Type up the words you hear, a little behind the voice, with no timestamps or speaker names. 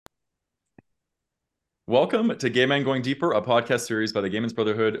Welcome to Gay Men Going Deeper, a podcast series by the Gay Men's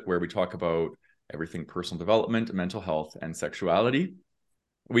Brotherhood, where we talk about everything personal development, mental health, and sexuality.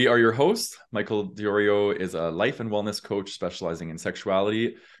 We are your hosts. Michael Diorio is a life and wellness coach specializing in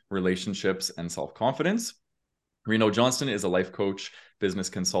sexuality, relationships, and self-confidence. Reno Johnston is a life coach, business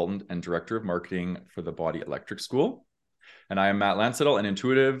consultant, and director of marketing for the Body Electric School. And I am Matt Lansedal, an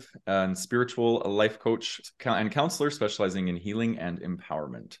intuitive and spiritual life coach and counselor specializing in healing and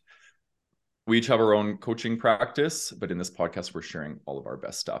empowerment. We each have our own coaching practice, but in this podcast, we're sharing all of our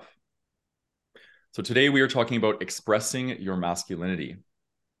best stuff. So today we are talking about expressing your masculinity.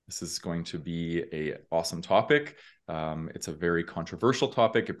 This is going to be an awesome topic. It's a very controversial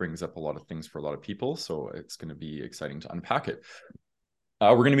topic. It brings up a lot of things for a lot of people, so it's going to be exciting to unpack it.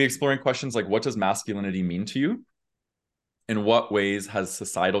 We're going to be exploring questions like, what does masculinity mean to you? In what ways has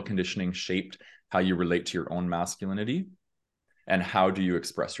societal conditioning shaped how you relate to your own masculinity? And how do you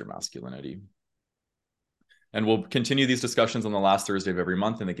express your masculinity? And we'll continue these discussions on the last Thursday of every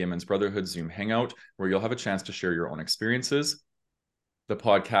month in the Gay Men's Brotherhood Zoom Hangout, where you'll have a chance to share your own experiences. The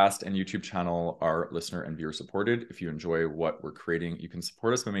podcast and YouTube channel are listener and viewer supported. If you enjoy what we're creating, you can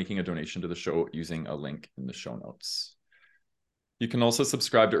support us by making a donation to the show using a link in the show notes. You can also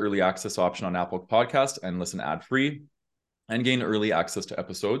subscribe to early access option on Apple Podcast and listen ad-free and gain early access to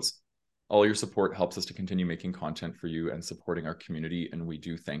episodes. All your support helps us to continue making content for you and supporting our community, and we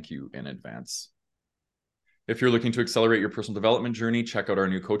do thank you in advance. If you're looking to accelerate your personal development journey, check out our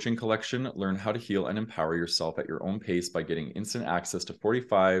new coaching collection. Learn how to heal and empower yourself at your own pace by getting instant access to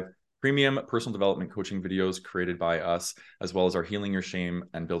 45 premium personal development coaching videos created by us, as well as our Healing Your Shame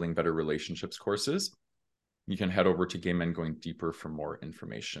and Building Better Relationships courses. You can head over to Gay Men Going Deeper for more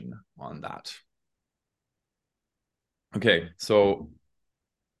information on that. Okay, so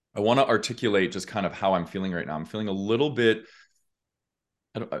I want to articulate just kind of how I'm feeling right now. I'm feeling a little bit,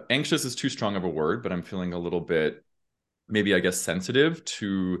 anxious is too strong of a word, but I'm feeling a little bit, maybe I guess, sensitive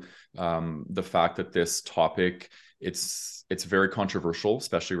to the fact that this topic, it's very controversial,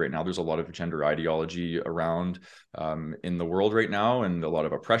 especially right now. There's a lot of gender ideology around in the world right now, and a lot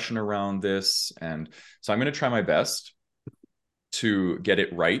of oppression around this. And so I'm going to try my best to get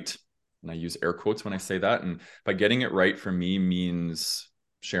it right. And I use air quotes when I say that. And by getting it right for me means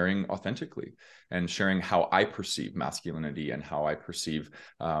sharing authentically and sharing how I perceive masculinity and how I perceive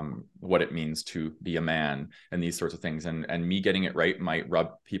what it means to be a man and these sorts of things. And me getting it right might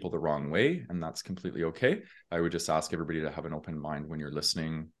rub people the wrong way, and that's completely okay. I would just ask everybody to have an open mind when you're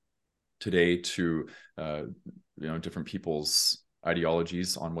listening today to different people's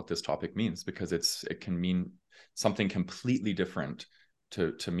ideologies on what this topic means, because it can mean something completely different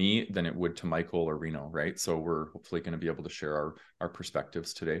to me than it would to Michael or Reno, right? So we're hopefully going to be able to share our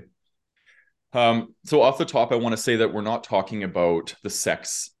perspectives today. So off the top, I want to say that we're not talking about the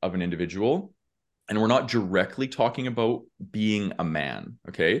sex of an individual, and we're not directly talking about being a man,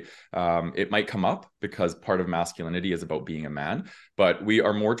 okay? It might come up because part of masculinity is about being a man, but we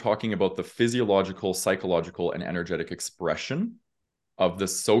are more talking about the physiological, psychological, and energetic expression of the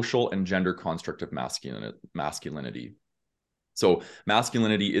social and gender construct of masculinity. So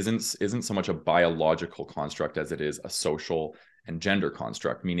masculinity isn't so much a biological construct as it is a social and gender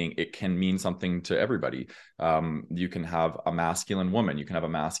construct, meaning it can mean something to everybody. You can have a masculine woman, you can have a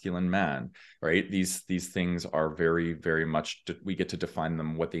masculine man, right? These things are very, very much, we get to define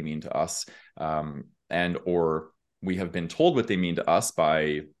them, what they mean to us, or we have been told what they mean to us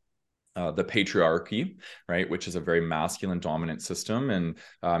by the patriarchy, right, which is a very masculine dominant system, and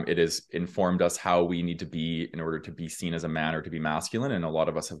it has informed us how we need to be in order to be seen as a man or to be masculine, and a lot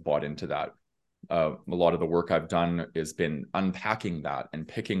of us have bought into that. A lot of the work I've done has been unpacking that and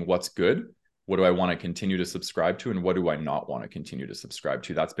picking what's good, what do I want to continue to subscribe to, and what do I not want to continue to subscribe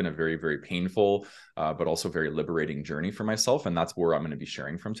to. That's been a very, very painful but also very liberating journey for myself, and that's where I'm going to be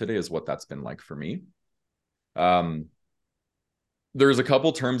sharing from today, is what that's been like for me. There's a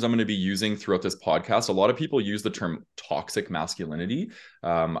couple terms I'm going to be using throughout this podcast. A lot of people use the term toxic masculinity.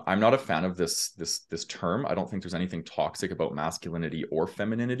 I'm not a fan of this term. I don't think there's anything toxic about masculinity or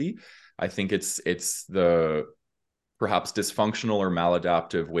femininity. I think it's the perhaps dysfunctional or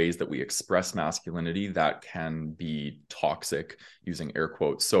maladaptive ways that we express masculinity that can be toxic, using air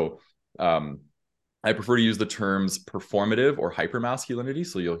quotes. So I prefer to use the terms performative or hypermasculinity.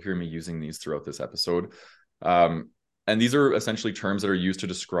 So you'll hear me using these throughout this episode. And these are essentially terms that are used to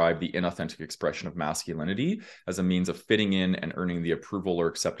describe the inauthentic expression of masculinity as a means of fitting in and earning the approval or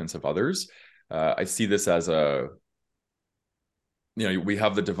acceptance of others. I see this as we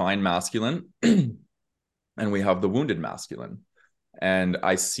have the divine masculine and we have the wounded masculine. And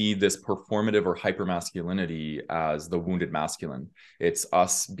I see this performative or hypermasculinity as the wounded masculine. It's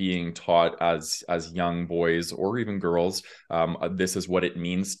us being taught as young boys or even girls, this is what it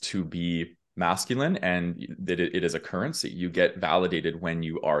means to be masculine, and that it is a currency. You get validated when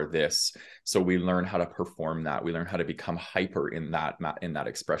you are this. So we learn how to perform that. We learn how to become hyper in that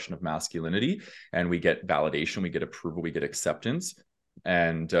expression of masculinity, and we get validation, we get approval, we get acceptance,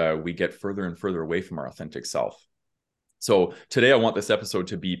 and we get further and further away from our authentic self. So today I want this episode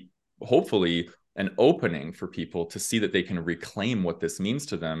to be hopefully an opening for people to see that they can reclaim what this means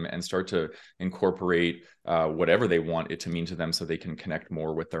to them and start to incorporate whatever they want it to mean to them, so they can connect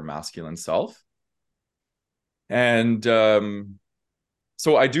more with their masculine self. And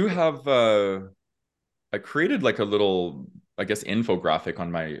so I do have I created like a little, I guess, infographic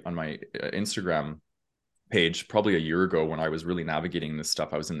on my Instagram page probably a year ago when I was really navigating this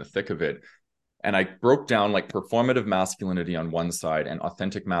stuff. I was in the thick of it. And I broke down like performative masculinity on one side and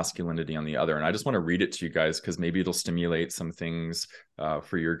authentic masculinity on the other. And I just want to read it to you guys because maybe it'll stimulate some things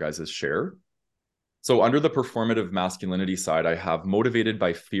for your guys' share. So under the performative masculinity side, I have motivated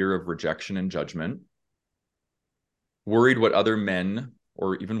by fear of rejection and judgment, worried what other men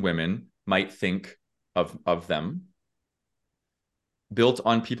or even women might think of them, built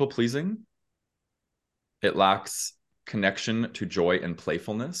on people pleasing. It lacks connection to joy and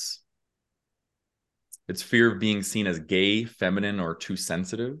playfulness. It's fear of being seen as gay, feminine, or too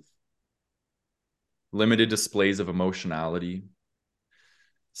sensitive. Limited displays of emotionality.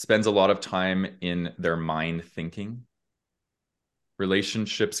 Spends a lot of time in their mind thinking.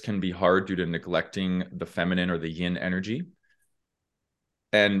 Relationships can be hard due to neglecting the feminine or the yin energy.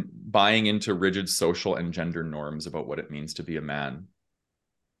 And buying into rigid social and gender norms about what it means to be a man.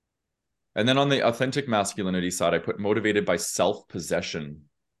 And then on the authentic masculinity side, I put motivated by self-possession.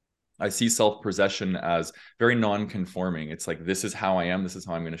 I see self-possession as very non-conforming. It's like, this is how I am, this is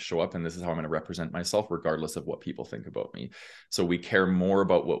how I'm going to show up, and this is how I'm going to represent myself, regardless of what people think about me. So we care more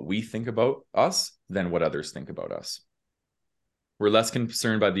about what we think about us than what others think about us. We're less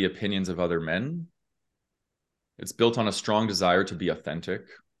concerned by the opinions of other men. It's built on a strong desire to be authentic.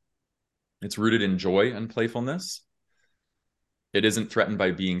 It's rooted in joy and playfulness. It isn't threatened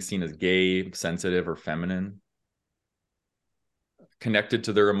by being seen as gay, sensitive, or feminine. Connected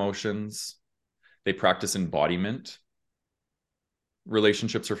to their emotions. They practice embodiment.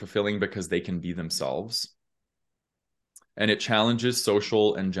 Relationships are fulfilling because they can be themselves. And it challenges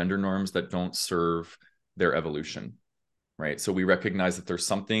social and gender norms that don't serve their evolution, right? So we recognize that there's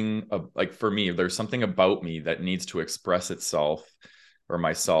something, like for me, there's something about me that needs to express itself or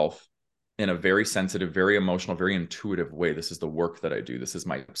myself in a very sensitive, very emotional, very intuitive way. This is the work that I do. This is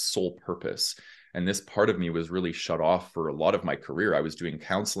my sole purpose. And this part of me was really shut off for a lot of my career. I was doing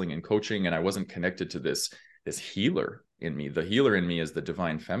counseling and coaching, and I wasn't connected to this healer in me. The healer in me is the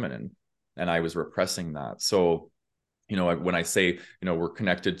divine feminine, and I was repressing that. So, you know, when I say, you know, we're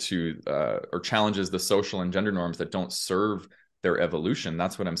connected to or challenges the social and gender norms that don't serve their evolution,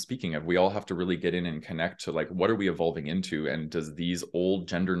 that's what I'm speaking of. We all have to really get in and connect to, like, what are we evolving into? And does these old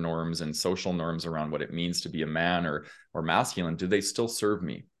gender norms and social norms around what it means to be a man or masculine, do they still serve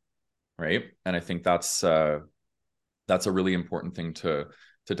me? Right. And I think that's a really important thing to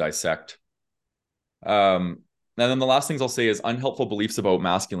dissect. And then the last things I'll say is unhelpful beliefs about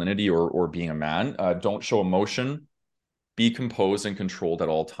masculinity or being a man. Don't show emotion. Be composed and controlled at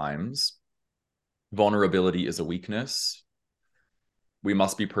all times. Vulnerability is a weakness. We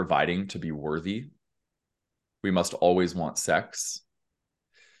must be providing to be worthy. We must always want sex.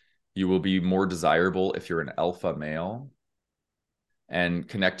 You will be more desirable if you're an alpha male. And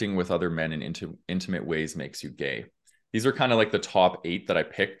connecting with other men in intimate ways makes you gay. These are kind of like the top 8 that I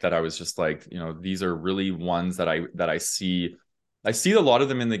picked, that I was just like, you know, these are really ones that I see. I see a lot of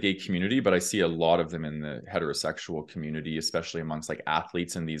them in the gay community, but I see a lot of them in the heterosexual community, especially amongst like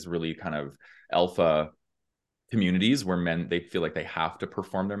athletes in these really kind of alpha communities where men, they feel like they have to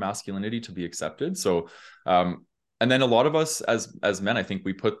perform their masculinity to be accepted. So, and then a lot of us as men, I think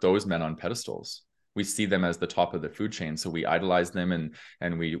we put those men on pedestals. We see them as the top of the food chain, so we idolize them,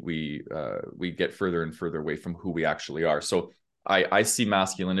 and we get further and further away from who we actually are. So I see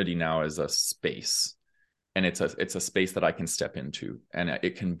masculinity now as a space, and it's a space that I can step into, and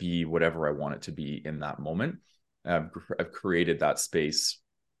it can be whatever I want it to be in that moment. I've created that space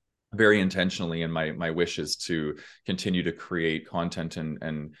very intentionally, and my wish is to continue to create content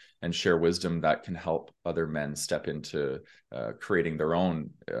and share wisdom that can help other men step into creating their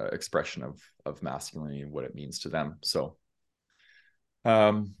own expression of masculinity and what it means to them. So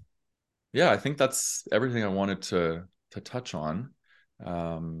yeah, I think that's everything I wanted to touch on.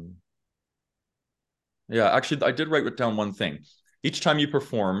 Yeah, actually I did write down one thing. Each time you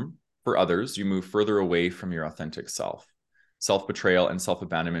perform for others, you move further away from your authentic self. Self-betrayal and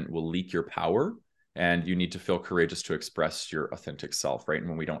self-abandonment will leak your power, and you need to feel courageous to express your authentic self, right? And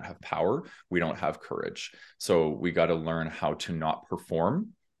when we don't have power, we don't have courage. So we got to learn how to not perform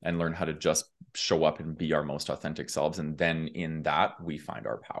and learn how to just show up and be our most authentic selves. And then in that, we find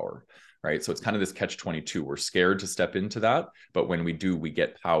our power, right? So it's kind of this catch-22. We're scared to step into that, but when we do, we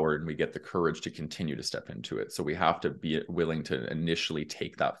get power and we get the courage to continue to step into it. So we have to be willing to initially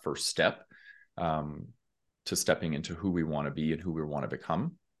take that first step, to stepping into who we want to be and who we want to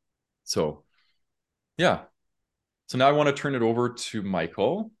become. So yeah. So now I want to turn it over to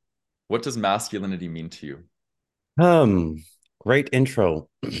Michael. What does masculinity mean to you? Um, Great intro,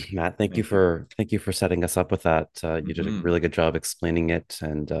 Matt. Thank you. Thank you for setting us up with that. You did a Mm-hmm. really good job explaining it,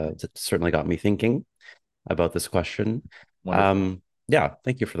 and it certainly got me thinking about this question. Wonderful. Yeah,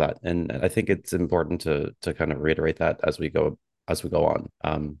 thank you for that. And I think it's important to kind of reiterate that as we go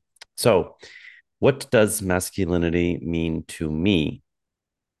on. So what does masculinity mean to me?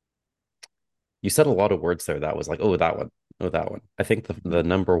 You said a lot of words there that was like, oh, that one, oh, that one. I think the Mm-hmm.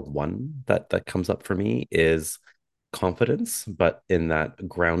 number one that comes up for me is confidence, but in that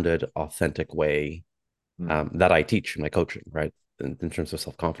grounded, authentic way that I teach in my coaching, right? In terms of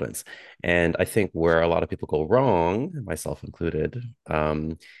self confidence. And I think where a lot of people go wrong, myself included,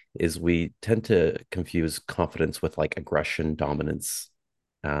 is we tend to confuse confidence with like aggression, dominance,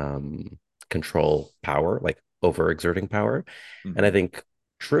 um, control, power, like overexerting power. And I Mm-hmm. think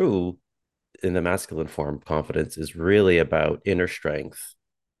true in the masculine form, confidence is really about inner strength,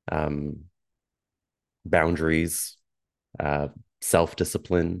 um, boundaries, uh, self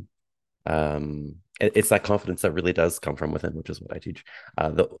discipline. It's that confidence that really does come from within, which is what I teach.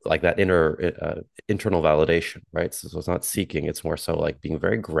 Like that internal validation, right? So it's not seeking; it's more so like being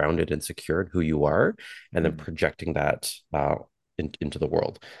very grounded and secure in who you are, and then Mm-hmm. projecting that into the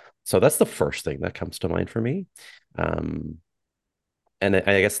world. So that's the first thing that comes to mind for me. Um, and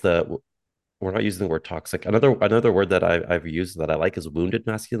I guess the we're not using the word toxic. Another word that I've used that I like is wounded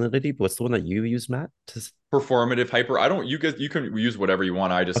masculinity. But what's the one that you use, Matt? Performative hyper. I don't, you guys, you can use whatever you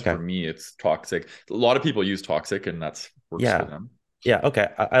want. I just, for Okay. me, it's toxic. A lot of people use toxic and that's works for Yeah. them. Yeah. Okay.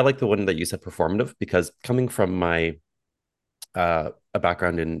 I like the one that you said performative because coming from my a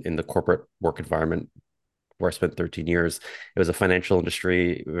background in the corporate work environment where I spent 13 years, it was a financial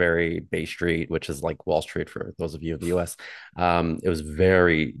industry, very Bay Street, which is like Wall Street for those of you in the US. It was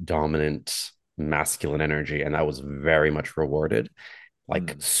very dominant masculine energy, and that was very much rewarded. Like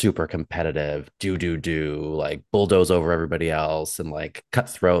Mm. super competitive, like bulldoze over everybody else and like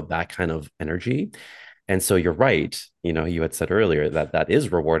cutthroat, that kind of energy. And so you're right, you had said earlier that that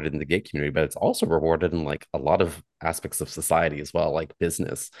is rewarded in the gay community, but it's also rewarded in like a lot of aspects of society as well, like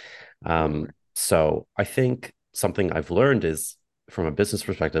business. Totally. So I think something I've learned is from a business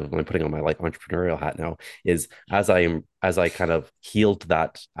perspective, when I'm putting on my like entrepreneurial hat now, is as I kind of healed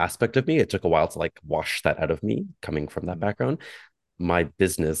that aspect of me, it took a while to like wash that out of me coming from that Mm. background. My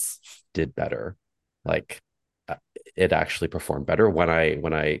business did better. Like uh, it actually performed better when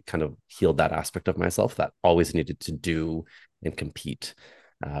I kind of healed that aspect of myself that always needed to do and compete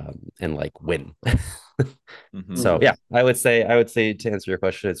and like win. Mm-hmm. So yeah, I would say to answer your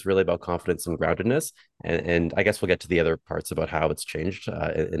question, it's really about confidence and groundedness, and I guess we'll get to the other parts about how it's changed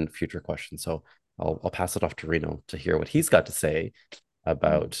in future questions. So I'll pass it off to Reno to hear what he's got to say Mm.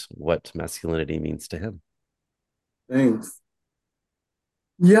 about what masculinity means to him. Thanks.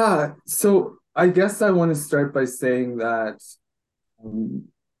 Yeah, so I guess I want to start by saying that um,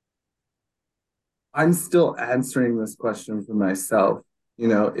 I'm still answering this question for myself. You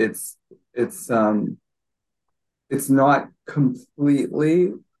know, it's um it's not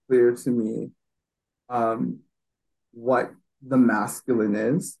completely clear to me um what the masculine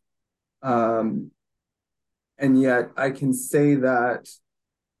is. Um, and yet I can say that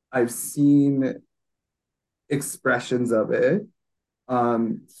I've seen expressions of it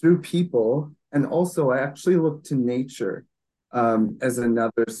through people. And also, I actually look to nature as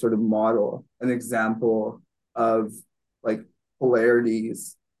another sort of model, an example of like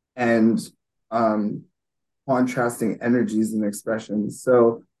polarities and um, contrasting energies and expressions.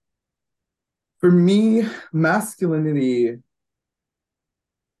 So for me, masculinity,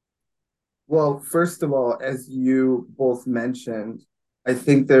 well, first of all, as you both mentioned, I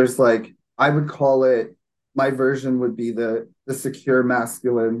think there's like I would call it my version would be the secure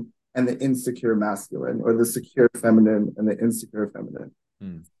masculine and the insecure masculine, or the secure feminine and the insecure feminine.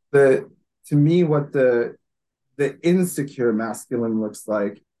 Mm. The To me, what the insecure masculine looks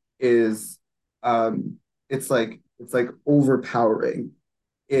like is um it's like overpowering.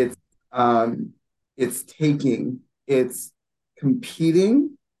 It's um it's taking, it's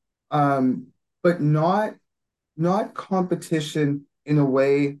competing, but not competition in a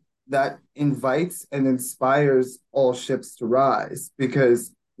way that invites and inspires all ships to rise,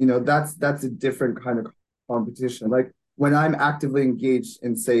 because that's a different kind of competition. Like when I'm actively engaged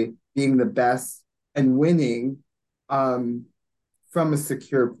in, say, being the best and winning, from a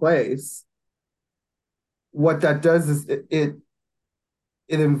secure place, what that does is it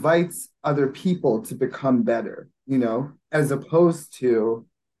invites other people to become better, as opposed to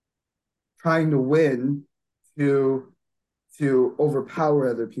trying to win to overpower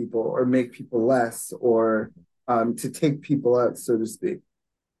other people or make people less, or to take people out, so to speak.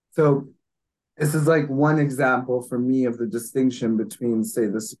 So this is like one example for me of the distinction between, say,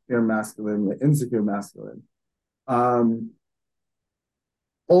 the secure masculine and the insecure masculine. Um,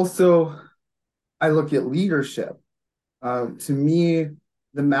 Also, I look at leadership. To me,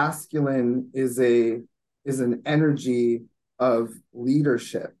 the masculine is an energy of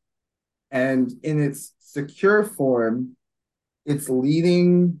leadership, and in its secure form, it's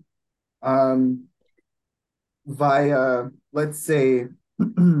leading, via, let's say,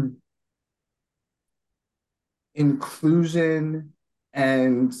 inclusion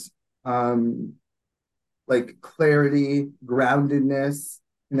and, um, like clarity, groundedness,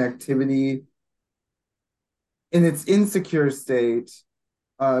 connectivity. In its insecure state,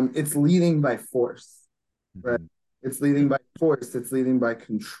 it's leading by force, right? Mm-hmm. It's leading by force. It's leading by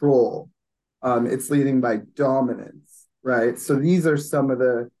control. It's leading by dominance, right? So these are some of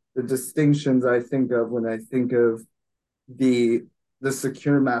the distinctions I think of when I think of the the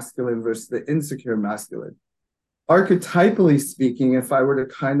secure masculine versus the insecure masculine. Archetypally speaking, if I were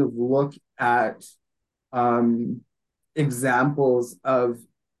to kind of look at, um, examples of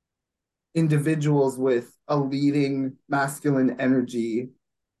individuals with a leading masculine energy,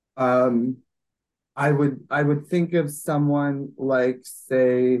 um, I would think of someone like,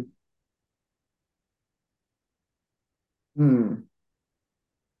 say, hmm,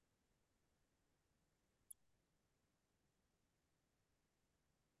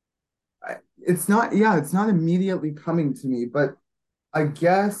 it's not immediately coming to me, but I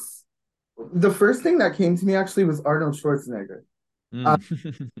guess the first thing that came to me actually was Arnold Schwarzenegger. Uh,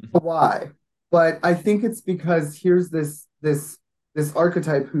 Mm. why? But I think it's because here's this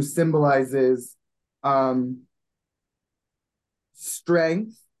archetype who symbolizes, um,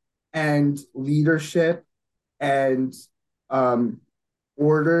 strength and leadership and, um,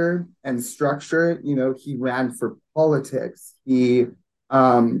 order and structure. He ran for politics. He,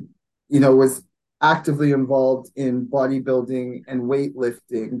 um, was actively involved in bodybuilding and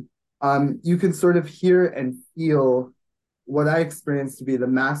weightlifting. You can sort of hear and feel what I experienced to be the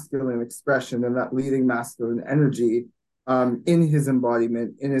masculine expression and that leading masculine energy, in his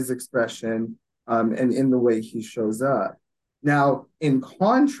embodiment, in his expression, and in the way he shows up. Now, in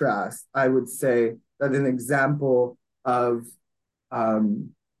contrast, I would say that an example of,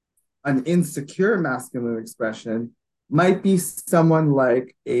 um, an insecure masculine expression might be someone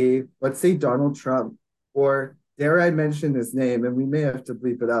like, let's say, Donald Trump, or dare I mention his name, and we may have to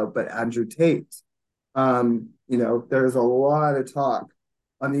bleep it out, but Andrew Tate. There's a lot of talk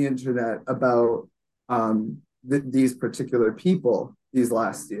on the internet about, these particular people these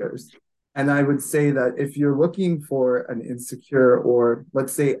last years. And I would say that if you're looking for an insecure, or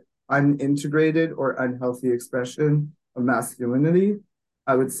let's say unintegrated or unhealthy expression of masculinity,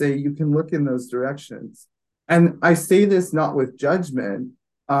 I would say you can look in those directions. And I say this not with judgment,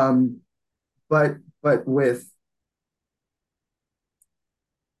 um, but with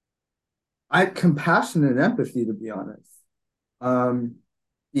compassion and empathy, to be honest, um,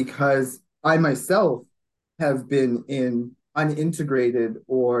 because I myself have been in unintegrated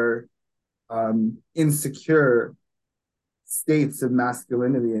or, insecure states of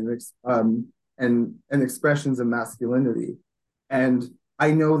masculinity and expressions of masculinity, and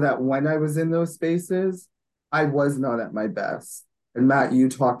I know that when I was in those spaces, I was not at my best. And Matt, you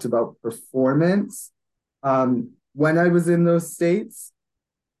talked about performance. When I was in those states,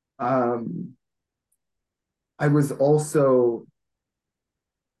 um, I was also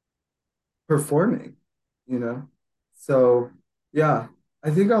performing, you know. So yeah,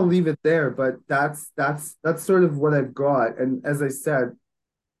 I think I'll leave it there. But that's sort of what I've got. And as I said,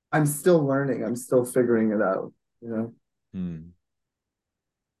 I'm still learning. I'm still figuring it out. You know. Hmm.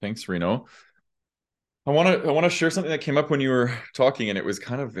 Thanks, Reno. I want to share something that came up when you were talking, and it was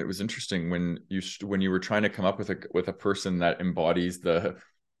interesting when you were trying to come up with a person that embodies the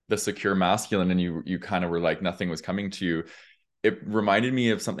secure masculine, and you kind of were like nothing was coming to you. It reminded me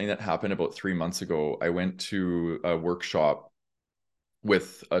of something that happened about 3 months ago. I went to a workshop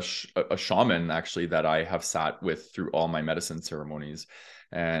with a shaman actually that I have sat with through all my medicine ceremonies.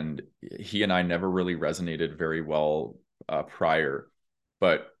 And he and I never really resonated very well prior.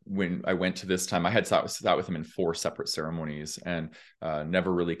 But when I went to this time, I had sat with him in 4 separate ceremonies and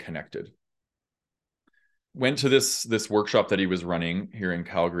never really connected. Went to this workshop that he was running here in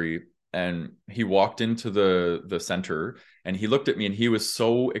Calgary, and he walked into the center and he looked at me and he was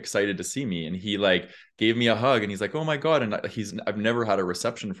so excited to see me, and he like gave me a hug and he's like, oh my god. And I've never had a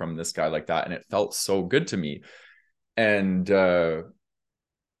reception from this guy like that, and it felt so good to me. And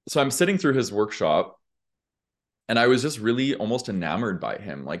so I'm sitting through his workshop, and I was just really almost enamored by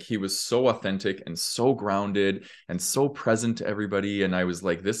him. Like, he was so authentic and so grounded and so present to everybody. And I was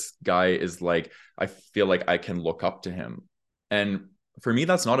like, this guy is like, I feel like I can look up to him. And for me,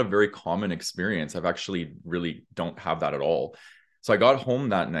 that's not a very common experience. I've actually really don't have that at all. So I got home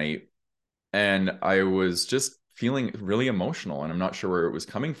that night and I was just feeling really emotional, and I'm not sure where it was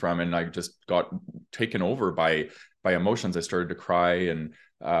coming from. And I just got taken over by emotions. I started to cry, and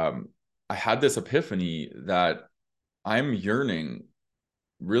I had this epiphany that I'm yearning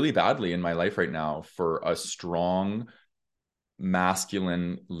really badly in my life right now for a strong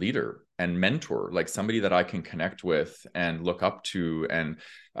masculine leader and mentor, like somebody that I can connect with and look up to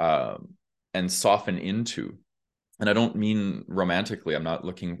and soften into. And I don't mean romantically. I'm not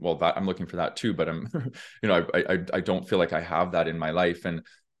looking, well, that I'm looking for that too, but I'm, I don't feel like I have that in my life. And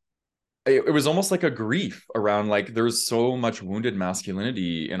it was almost like a grief around, like, there's so much wounded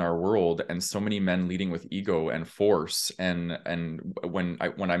masculinity in our world and so many men leading with ego and force. And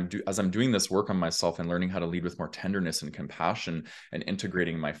as I'm doing this work on myself and learning how to lead with more tenderness and compassion and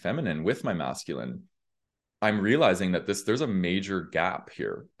integrating my feminine with my masculine, I'm realizing that there's a major gap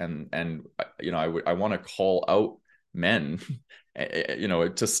here. And I want to call out men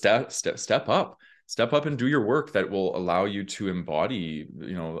to step up and do your work that will allow you to embody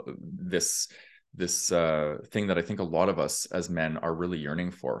this thing that I think a lot of us as men are really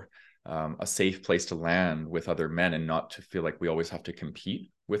yearning for, a safe place to land with other men and not to feel like we always have to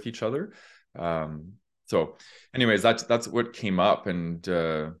compete with each other. So anyways, that's what came up. And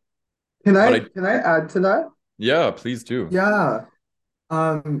Can I add to that? Yeah, please do. Yeah.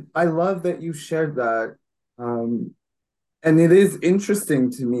 I love that you shared that. And it is interesting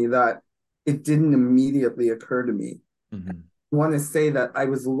to me that it didn't immediately occur to me. Mm-hmm. I want to say that I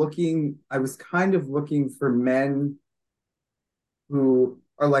was kind of looking for men who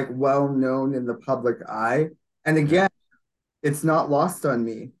are like well known in the public eye. And Yeah. again, it's not lost on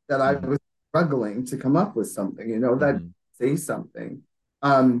me that I Mm-hmm. was struggling to come up with something, that Mm-hmm. say something.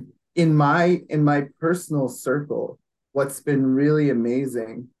 In my personal circle, what's been really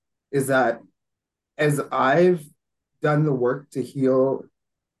amazing is that as I've done the work to heal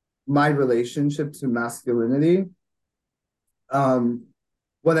my relationship to masculinity, um,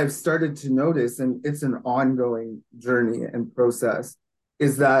 what I've started to notice, and it's an ongoing journey and process,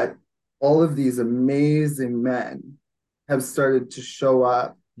 is that all of these amazing men have started to show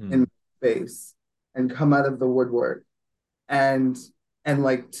up in space and come out of the woodwork. And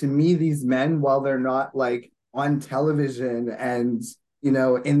like, to me, these men, while they're not like on television and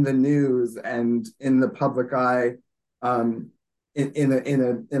in the news and in the public eye, um,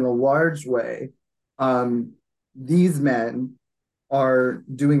 in a large way, these men are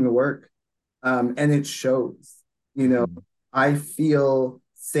doing the work, and it shows. You know, Mm-hmm. I feel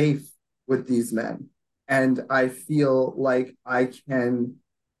safe with these men, and I feel like I can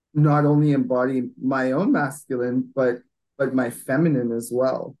not only embody my own masculine, but my feminine as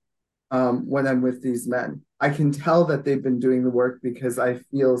well. When I'm with these men, I can tell that they've been doing the work because I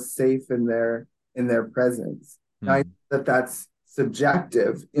feel safe in their presence. Now, I know that that's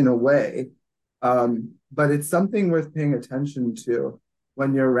subjective in a way, but it's something worth paying attention to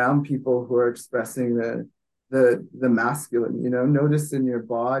when you're around people who are expressing the masculine. Notice in your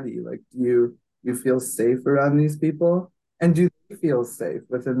body, like, do you feel safe around these people, and do they feel safe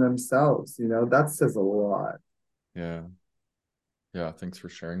within themselves? That says a lot. Yeah. Yeah, thanks for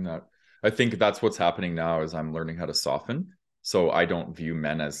sharing that. I think that's what's happening now is I'm learning how to soften. So I don't view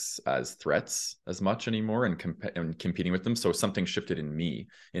men as threats as much anymore, and competing with them. So something shifted in me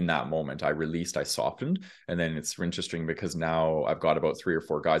in that moment. I softened. And then it's interesting because now I've got about 3 or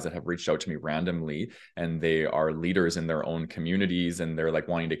 4 guys that have reached out to me randomly, and they are leaders in their own communities, and they're like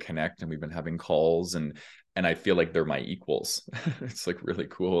wanting to connect, and we've been having calls, and I feel like they're my equals. It's like really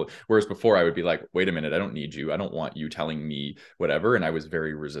cool. Whereas before I would be like, wait a minute, I don't need you. I don't want you telling me whatever. And I was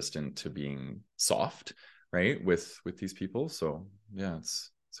very resistant to being soft, right, with these people. So yeah, it's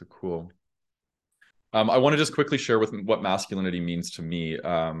so cool. I want to just quickly share with what masculinity means to me.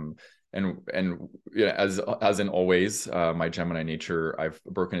 and yeah, as in always, my Gemini nature, I've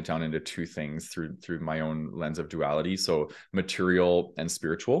broken it down into two things through my own lens of duality. So material and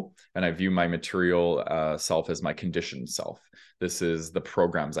spiritual, and I view my material self as my conditioned self. This is the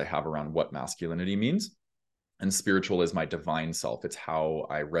programs I have around what masculinity means, and spiritual is my divine self. It's how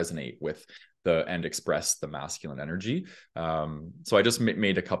I resonate with the and express the masculine energy. So I just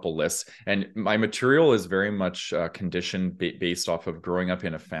made a couple lists, and my material is very much conditioned based off of growing up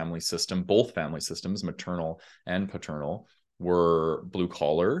in a family system. Both family systems, maternal and paternal, were blue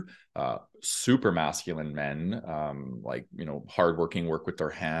collar, super masculine men, like, you know, hardworking, work with their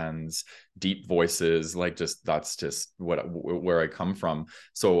hands, deep voices, like just that's just where I come from.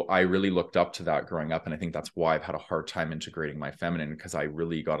 So I really looked up to that growing up, and I think that's why I've had a hard time integrating my feminine, because I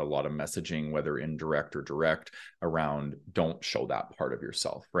really got a lot of messaging, whether indirect or direct, around don't show that part of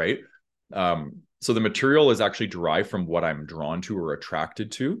yourself, right? So the material is actually derived from what I'm drawn to or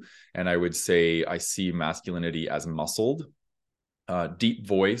attracted to, and I would say I see masculinity as muscled, deep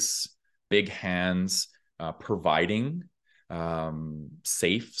voice, big hands, providing,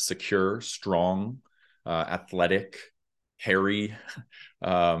 safe, secure, strong, athletic, hairy,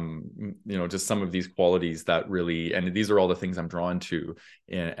 you know, just some of these qualities that really, and these are all the things I'm drawn to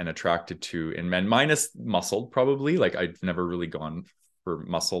and attracted to in men, minus muscled, probably. Like, I've never really gone for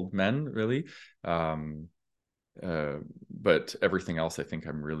muscled men, really. But everything else, I think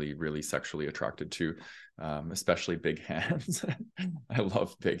I'm really, really sexually attracted to, especially big hands. I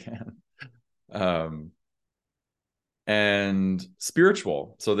love big hands. And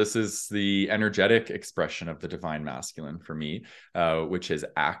spiritual. So this is the energetic expression of the divine masculine for me, which is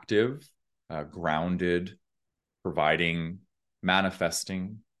active, grounded, providing,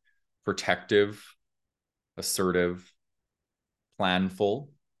 manifesting, protective, assertive, planful,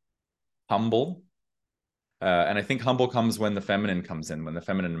 humble. And I think humble comes when the feminine comes in. When the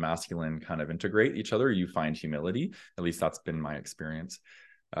feminine and masculine kind of integrate each other, you find humility. At least that's been my experience.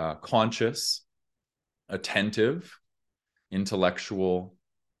 Conscious, attentive, intellectual,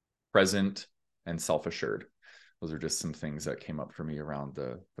 present, and self-assured. Those are just some things that came up for me around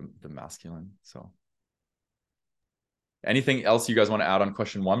the masculine. So anything else you guys want to add on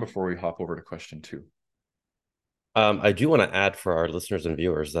question one before we hop over to question two? I do want to add for our listeners and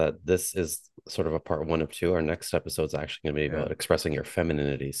viewers that this is sort of a part one of two. Our next episode is actually going to be about expressing your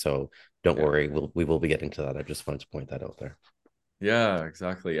femininity. So don't worry, we will be getting to that. I just wanted to point that out there. Yeah,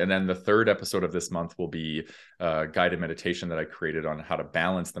 exactly. And then the third episode of this month will be a guided meditation that I created on how to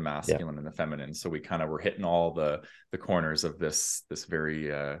balance the masculine and the feminine. So we kind of were hitting all the corners of this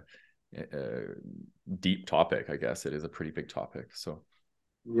very deep topic. I guess it is a pretty big topic. So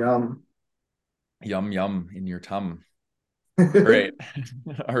Yum. Yum yum in your tum. Great.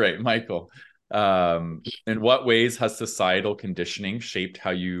 All right, Michael. In what ways has societal conditioning shaped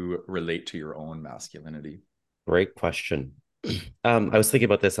how you relate to your own masculinity? Great question. I was thinking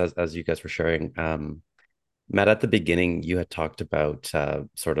about this as you guys were sharing. Matt, at the beginning, you had talked about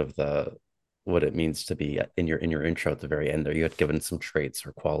sort of the what it means to be in your intro at the very end there. You had given some traits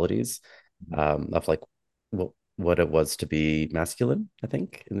or qualities of like what it was to be masculine, I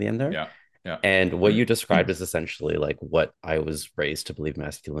think, in the end there. Yeah. Yeah. And what you described is essentially like what I was raised to believe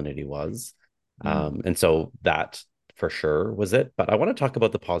masculinity was. And so that for sure was it. But I want to talk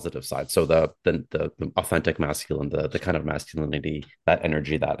about the positive side. So the authentic masculine, the kind of masculinity, that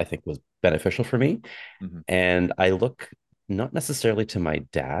energy that I think was beneficial for me. And I look not necessarily to my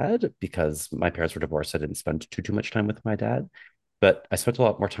dad because my parents were divorced. I didn't spend too much time with my dad, but I spent a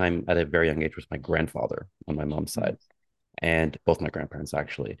lot more time at a very young age with my grandfather on my mom's side, and both my grandparents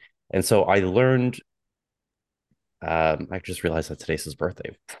actually. And so I learned. I just realized that today's his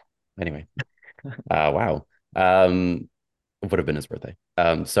birthday. Anyway, wow. Would have been his birthday.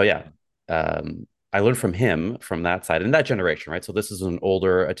 So yeah, I learned from him from that side and that generation, right? So this is an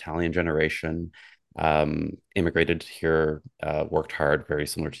older Italian generation, immigrated here, worked hard, very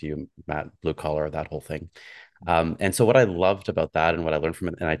similar to you, Matt, blue collar, that whole thing. And so what I loved about that and what I learned from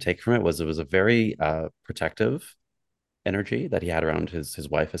it and I take from it was a very protective energy that he had around his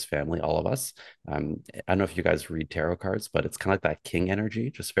wife, his family, all of us. I don't know if you guys read tarot cards, but it's kind of like that king energy,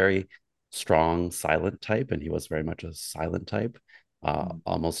 just very strong, silent type. And he was very much a silent type,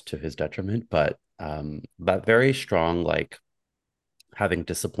 almost to his detriment, but that very strong, like having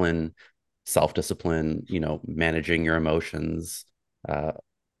discipline, self-discipline, managing your emotions, uh,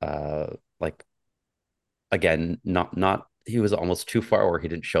 like again, not he was almost too far where he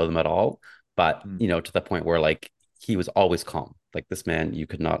didn't show them at all, but to the point where like he was always calm. Like this man, you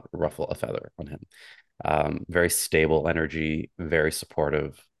could not ruffle a feather on him. Very stable energy, very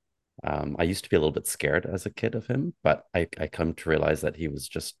supportive. I used to be a little bit scared as a kid of him, but I come to realize that he was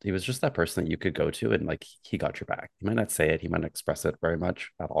just that person that you could go to and like he got your back. He might not say it, he might not express it very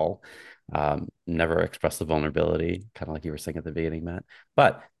much at all. Never expressed the vulnerability, kind of like you were saying at the beginning, Matt,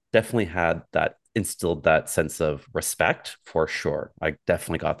 but definitely had that instilled that sense of respect for sure. I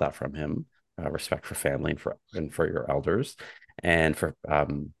definitely got that from him. Respect for family and for your elders, and for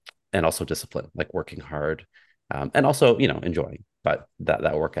and also discipline, like working hard, and also enjoying. But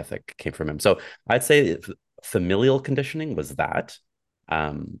that work ethic came from him. So I'd say familial conditioning was that,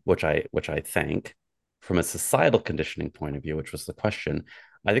 which I think from a societal conditioning point of view, which was the question.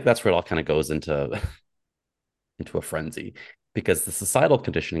 I think that's where it all kind of goes into into a frenzy, because the societal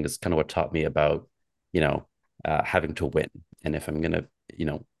conditioning is kind of what taught me about, having to win. And if I'm gonna,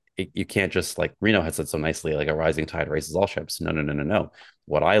 you can't just, like Reno had said so nicely, like a rising tide raises all ships. No, no, no, no, no.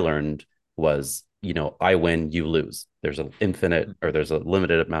 What I learned was, I win, you lose. There's an infinite, or there's a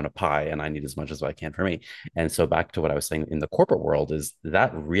limited amount of pie, and I need as much as I can for me. And so back to what I was saying in the corporate world is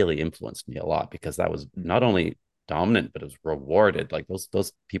that really influenced me a lot, because that was not only dominant, but it was rewarded. Like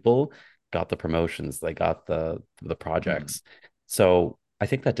those people got the promotions, they got the Mm. projects. So I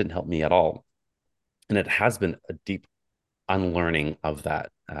think that didn't help me at all. And it has been a deep unlearning of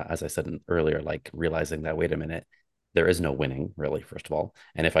that, as I said earlier, like realizing that, wait a minute, there is no winning really, first of all.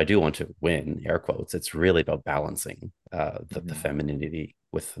 And if I do want to win, air quotes, it's really about balancing the Mhm. femininity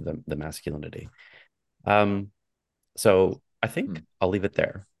with the masculinity. Um, so I think Mm. I'll leave it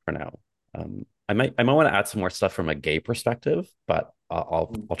there for now. I might want to add some more stuff from a gay perspective, but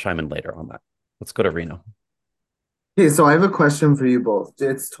I'll chime in later on that. Let's go to Reno. Okay, so I have a question for you both.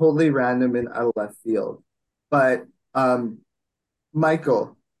 It's totally random and out of left field. But um,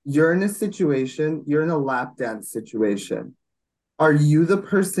 Michael, you're in a lap dance situation. Are you the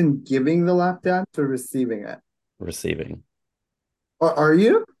person giving the lap dance or receiving it? Receiving. Or are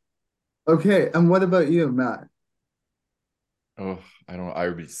you? Okay, and what about you, Matt? Oh, I don't. I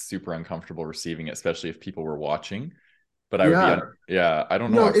would be super uncomfortable receiving it, especially if people were watching. But I would be Yeah. under. Yeah, I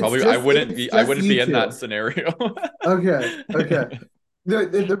don't know. No, I it's I just wouldn't be you in that two. scenario. Okay, okay.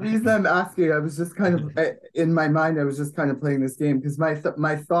 The reason I'm asking, I was just kind of in my mind, I was just kind of playing this game because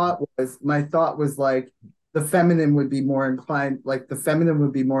my thought was like the feminine would be more inclined, like the feminine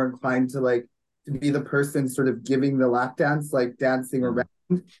would be more inclined to like to be the person sort of giving the lap dance, like dancing around.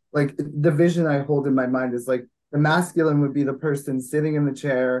 Mm, Like the vision I hold in my mind is like the masculine would be the person sitting in the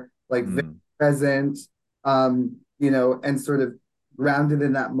chair, like very mm, present, and sort of grounded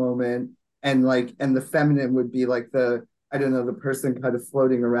in that moment, and the feminine would be like the I don't know, the person kind of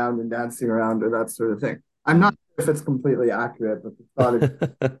floating around and dancing around or that sort of thing. I'm not mm, sure if it's completely accurate, but the thought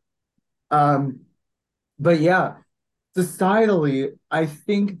of um but yeah, societally, I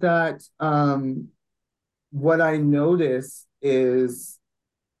think that what I notice is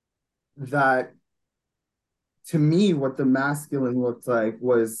that to me what the masculine looked like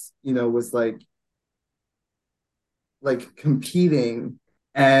was like competing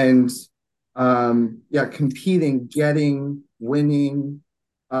and competing, getting, winning,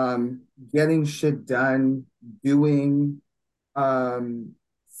 getting shit done, doing,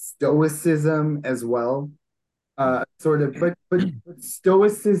 stoicism as well. Sort of, but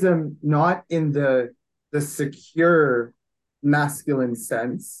stoicism not in the secure masculine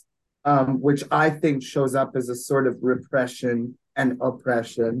sense, which I think shows up as a sort of repression and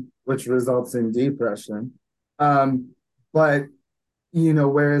oppression, which results in depression. Um, but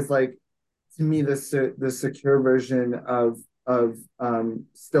whereas like to me, the secure version of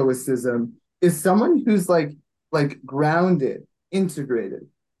stoicism is someone who's like grounded, integrated,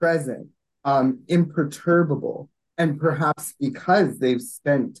 present, imperturbable, and perhaps because they've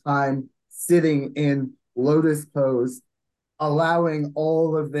spent time sitting in lotus pose, allowing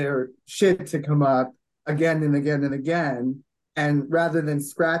all of their shit to come up again and again and again, and rather than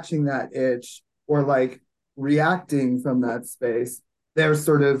scratching that itch or like reacting from that space, they're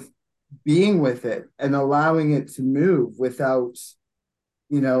sort of being with it and allowing it to move without,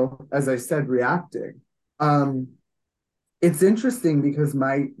 as I said, reacting. Um, it's interesting because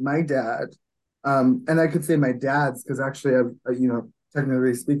my dad, and I could say my dad's because actually I've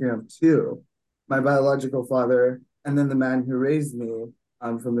technically speaking, I have two, my biological father and then the man who raised me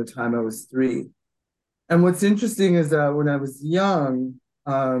from the time I was three. And what's interesting is that when I was young,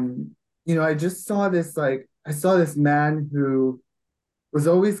 I just saw this like I saw this man who was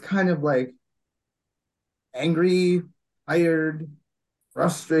always kind of like angry, tired,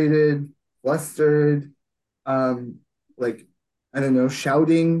 frustrated, flustered, um, like I don't know,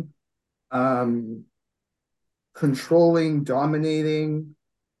 shouting, um, controlling, dominating,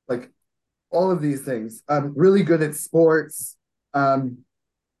 like all of these things. Really good at sports. Um,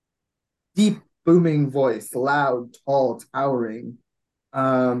 deep booming voice, loud, tall, towering.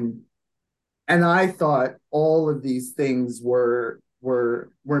 Um, and I thought all of these things were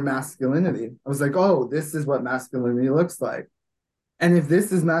masculinity. I was like, oh, this is what masculinity looks like. And if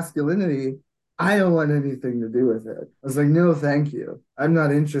this is masculinity, I don't want anything to do with it. I was like, no, thank you. I'm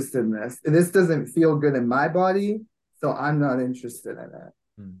not interested in this. This doesn't feel good in my body, so I'm not interested in it.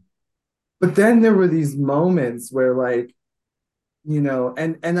 Mm. But then there were these moments where like,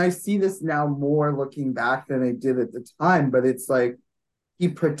 and I see this now more looking back than I did at the time, but it's like he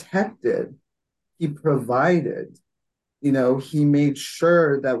protected, he provided, he made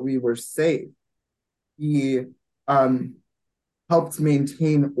sure that we were safe. He um helped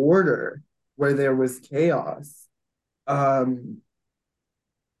maintain order where there was chaos. Um,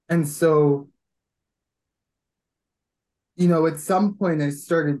 and so, at some point, I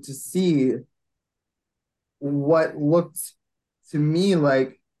started to see what looked to me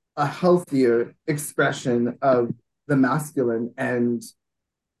like a healthier expression of the masculine, and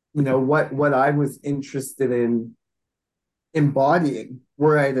what I was interested in embodying,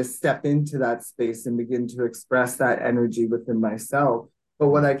 were I to step into that space and begin to express that energy within myself. But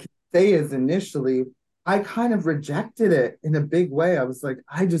what I can say is initially, I kind of rejected it in a big way. I was like,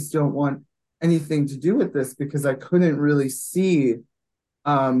 I just don't want anything to do with this because I couldn't really see,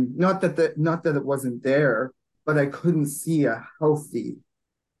 not that it wasn't there, but I couldn't see a healthy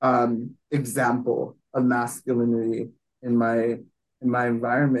example of masculinity in my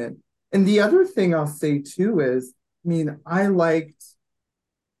environment. And the other thing I'll say too is, I mean, I liked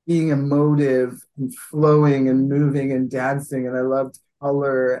being emotive and flowing and moving and dancing, and I loved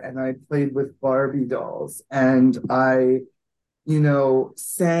color, and I played with Barbie dolls, and I,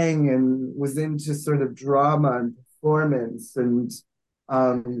 sang and was into sort of drama and performance, and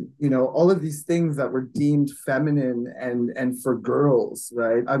all of these things that were deemed feminine and for girls,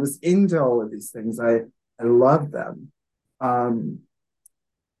 right? I was into all of these things. I loved them. Um,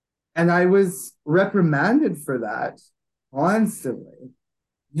 and I was reprimanded for that constantly.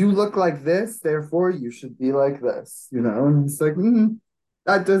 You look like this, therefore you should be like this, And it's like,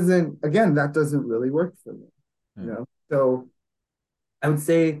 that doesn't really work for me, Yeah. So I would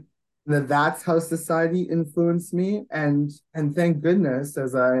say that that's how society influenced me, and thank goodness,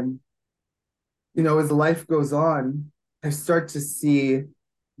 as life goes on, I start to see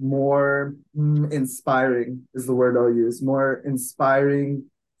more inspiring is the word I'll use, more inspiring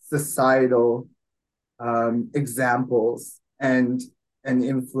societal examples and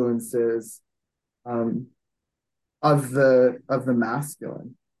influences um, of the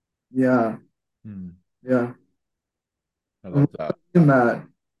masculine. Yeah, Mm. yeah. I love that. Matt.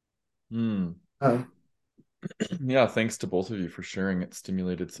 Mm. Uh, Yeah, thanks to both of you for sharing. It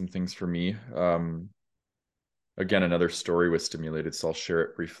stimulated some things for me. Again, another story was stimulated, so I'll share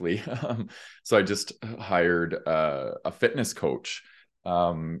it briefly. So I just hired a fitness coach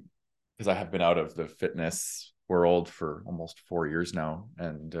because I have been out of the fitness world for almost 4 years now,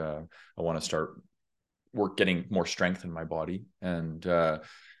 and I want to start getting more strength in my body. And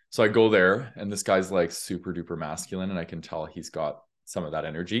so I go there, and this guy's like super duper masculine, and I can tell he's got some of that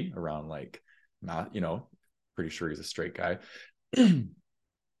energy around like, pretty sure he's a straight guy.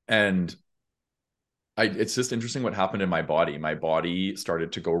 And it's just interesting what happened in my body. My body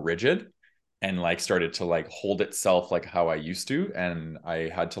started to go rigid and like started to like hold itself like how I used to. And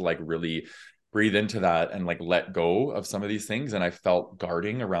I had to like really breathe into that and like let go of some of these things. And I felt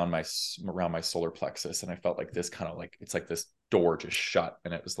guarding around my solar plexus. And I felt like this kind of like, it's like this door just shut.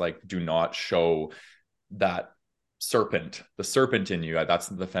 And it was like, do not show that the serpent in you. That's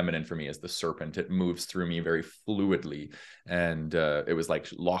the feminine for me, is the serpent. It moves through me very fluidly, and it was like,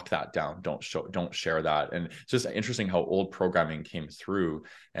 lock that down, don't share that. And it's just interesting how old programming came through,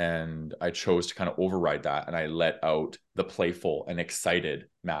 and I chose to kind of override that, and I let out the playful and excited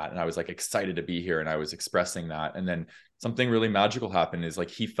Matt, and I was like excited to be here, and I was expressing that. And then something really magical happened, is like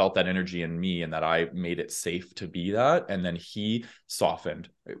he felt that energy in me, and that I made it safe to be that. And then he softened.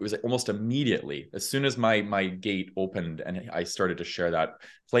 It was almost immediately, as soon as my gate opened and I started to share that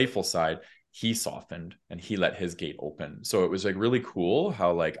playful side, he softened and he let his gate open. So it was like really cool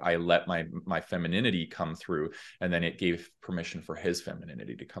how like I let my femininity come through, and then it gave permission for his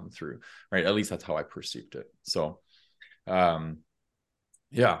femininity to come through, right? At least that's how I perceived it. So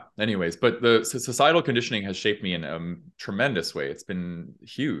yeah, anyways, but the societal conditioning has shaped me in a tremendous way. It's been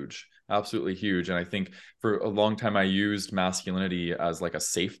huge, absolutely huge. And I think for a long time I used masculinity as like a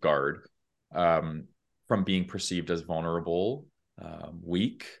safeguard from being perceived as vulnerable,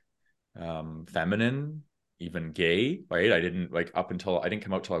 weak, feminine, even gay, right? I didn't like up until I didn't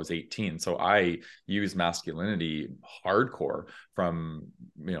come out till I was 18. So I used masculinity hardcore from,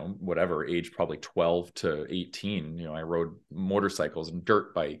 whatever age, probably 12 to 18. I rode motorcycles and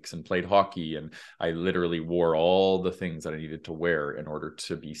dirt bikes and played hockey. And I literally wore all the things that I needed to wear in order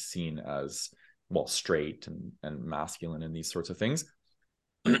to be seen as, well, straight and masculine and these sorts of things.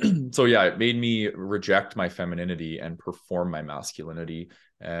 So yeah, it made me reject my femininity and perform my masculinity.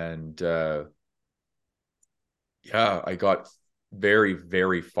 And yeah, I got very,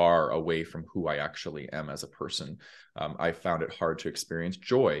 very far away from who I actually am as a person. I found it hard to experience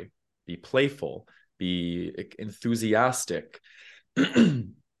joy, be playful, be enthusiastic,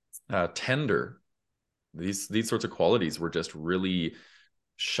 tender. These sorts of qualities were just really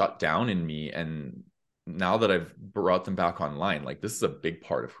shut down in me. And now that I've brought them back online, like this is a big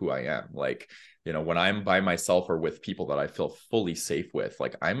part of who I am. Like, when I'm by myself or with people that I feel fully safe with,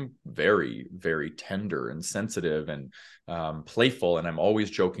 like I'm very, very tender and sensitive and playful, and I'm always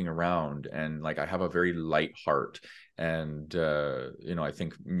joking around, and like I have a very light heart. And I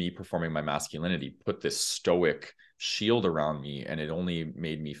think me performing my masculinity put this stoic shield around me, and it only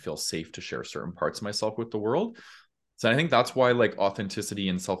made me feel safe to share certain parts of myself with the world. So I think that's why like authenticity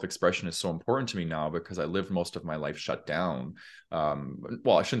and self-expression is so important to me now, because I lived most of my life shut down.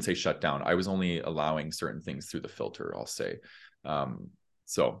 Well, I shouldn't say shut down. I was only allowing certain things through the filter, I'll say.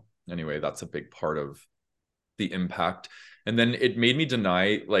 So anyway, that's a big part of the impact. And then it made me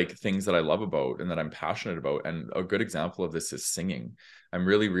deny like things that I love about and that I'm passionate about. And a good example of this is singing. I'm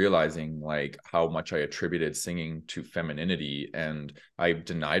really realizing like how much I attributed singing to femininity, and I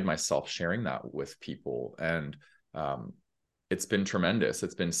denied myself sharing that with people. And it's been tremendous.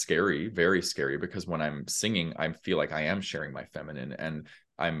 It's been scary, very scary, because when I'm singing, I feel like I am sharing my feminine, and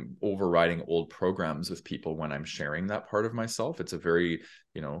I'm overriding old programs with people when I'm sharing that part of myself. It's a very,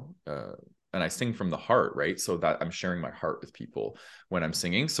 and I sing from the heart, right? So that I'm sharing my heart with people when I'm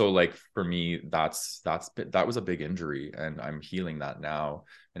singing. So like for me, that was a big injury, and I'm healing that now,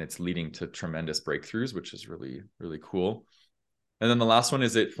 and it's leading to tremendous breakthroughs, which is really, really cool. And then the last one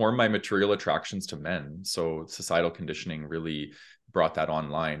is it formed my material attractions to men. So societal conditioning really brought that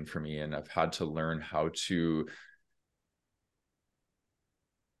online for me. And I've had to learn how to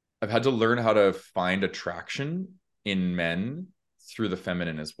find attraction in men through the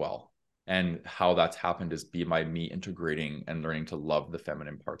feminine as well. And how that's happened is by me integrating and learning to love the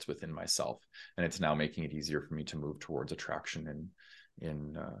feminine parts within myself. And it's now making it easier for me to move towards attraction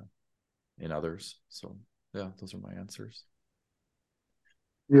in others. So yeah, those are my answers.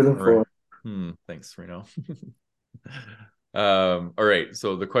 Beautiful. Thanks, Reno. All right.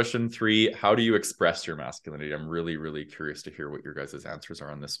 So the question 3, how do you express your masculinity? I'm really, really curious to hear what your guys' answers are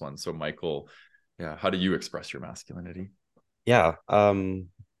on this one. So Michael, yeah, how do you express your masculinity? Yeah.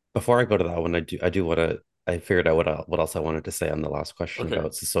 Before I go to that one, I do want to. I figured out what else I wanted to say on the last question Okay.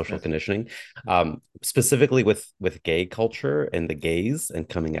 about social Nice. conditioning, specifically with gay culture and the gays and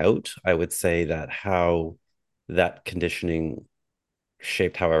coming out. I would say that how that conditioning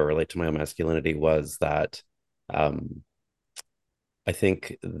shaped how I relate to my own masculinity was that I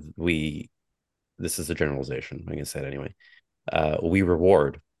think this is a generalization. I'm gonna say it anyway. We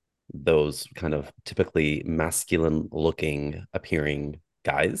reward those kind of typically masculine looking appearing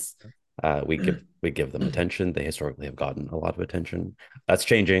guys. We give them attention. They historically have gotten a lot of attention. That's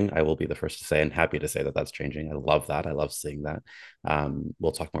changing. I will be the first to say and happy to say that that's changing. I love that. I love seeing that.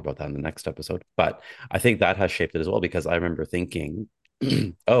 We'll talk more about that in the next episode. But I think that has shaped it as well, because I remember thinking,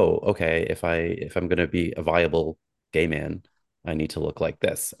 oh, okay, if I'm going to be a viable gay man, I need to look like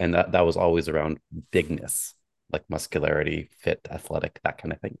this, and that was always around bigness, like muscularity, fit, athletic, that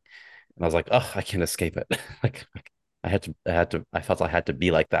kind of thing. And I was like, oh, I can't escape it. like I felt I had to be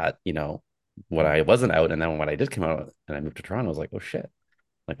like that, when I wasn't out. And then when I did come out and I moved to Toronto, I was like, oh shit.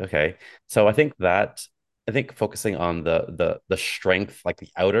 Like, okay. So I think focusing on the strength, like the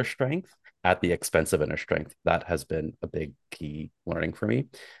outer strength at the expense of inner strength, that has been a big key learning for me.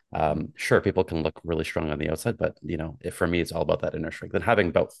 Sure, people can look really strong on the outside, but for me, it's all about that inner strength and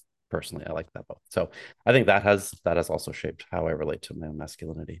having both. Personally, I like that both. So I think that has also shaped how I relate to my own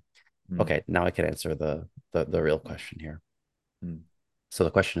masculinity. Mm. Okay, now I can answer the real question here. Mm. So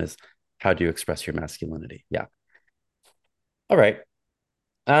the question is, how do you express your masculinity? Yeah. All right.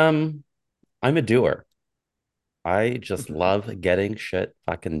 Um, I'm a doer. I just love getting shit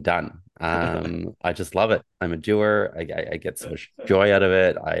fucking done. I just love it. I'm a doer. I get so much joy out of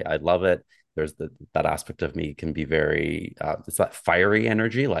it. I love it. There's that aspect of me can be very it's that fiery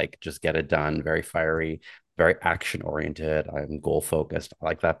energy, like just get it done, very fiery, very action oriented. I'm goal focused.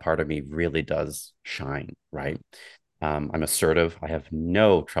 Like that part of me really does shine, right? I'm assertive. I have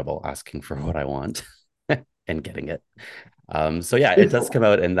no trouble asking for what I want. and getting it. So yeah, it does come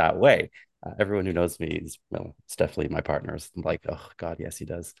out in that way. Everyone who knows me is, well, it's definitely my partners. I'm like, oh God, yes, he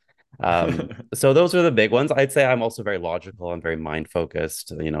does. So those are the big ones. I'd say I'm also very logical. I'm very mind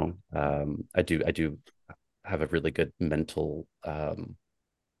focused. I do have a really good mental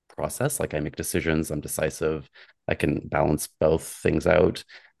process. Like I make decisions, I'm decisive, I can balance both things out.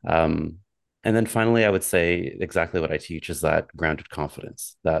 Um, and then finally, I would say exactly what I teach is that grounded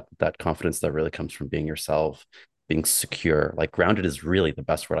confidence, that confidence that really comes from being yourself, being secure. Like grounded is really the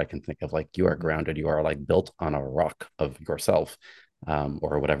best word I can think of. Like you are grounded, you are like built on a rock of yourself,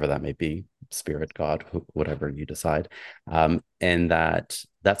 or whatever that may be, spirit, God, whatever you decide, and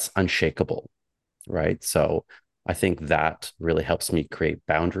that's unshakable, right? So I think that really helps me create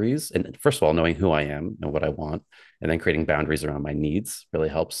boundaries. And first of all, knowing who I am and what I want, and then creating boundaries around my needs really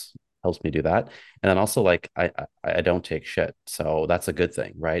helps me do that. And then also like I don't take shit, so that's a good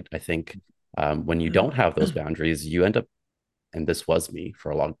thing, right? I think when you don't have those boundaries, you end up, and this was me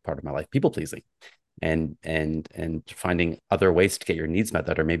for a long part of my life, people pleasing and finding other ways to get your needs met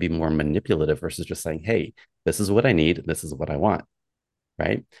that are maybe more manipulative versus just saying, hey, this is what I need, this is what I want,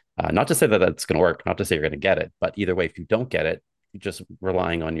 right? Not to say that that's going to work, not to say you're going to get it, but either way, if you don't get it, you're just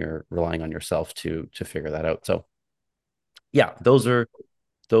relying on yourself to figure that out. So yeah, those are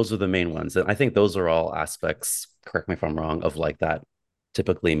the main ones, and I think those are all aspects. Correct me if I'm wrong. Of like that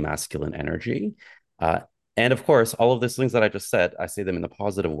typically masculine energy. Uh, and of course, all of these things that I just said, I say them in the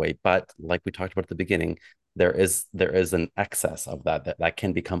positive way. But like we talked about at the beginning, there is an excess of that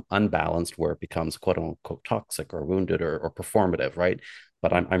can become unbalanced, where it becomes quote unquote toxic or wounded or performative, right?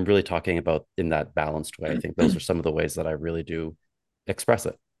 But I'm really talking about in that balanced way. I think those are some of the ways that I really do express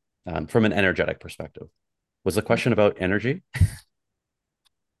it, from an energetic perspective. Was the question about energy,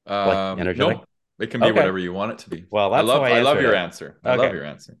 like energetic? No, it can be Okay. whatever you want it to be. Well, I that's how love I I love answered your it. answer. I love Okay. your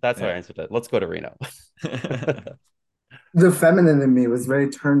answer. That's how I Yeah. answered it. Let's go to Reno. The feminine in me was very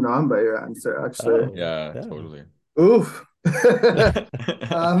turned on by your answer, actually. Oh, Yeah, yeah. totally. Oof.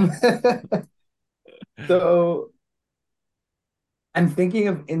 um, so I'm thinking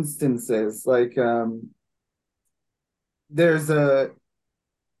of instances like there's a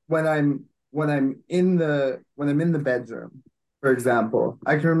when I'm in the bedroom, for example,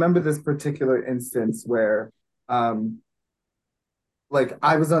 I can remember this particular instance where um like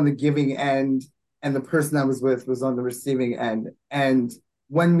I was on the giving end and the person I was with was on the receiving end. And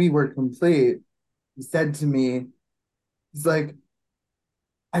when we were complete, he said to me, he's like,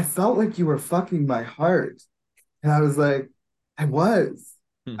 I felt like you were fucking my heart. And I was like, I was.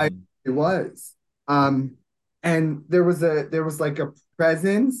 I it was. Um, and there was like a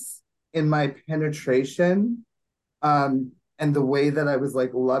presence in my penetration, and the way that I was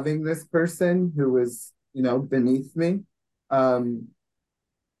like loving this person who was, beneath me. Um,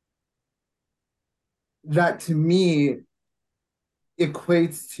 that to me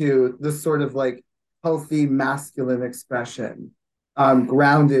equates to the sort of like healthy masculine expression,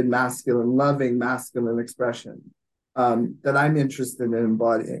 grounded masculine, loving masculine expression, that I'm interested in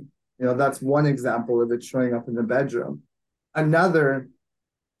embodying. That's one example of it showing up in the bedroom. Another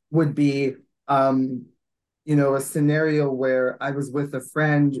would be, a scenario where I was with a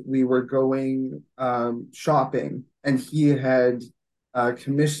friend, we were going shopping, and he had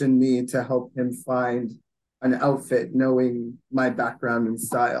commissioned me to help him find an outfit, knowing my background and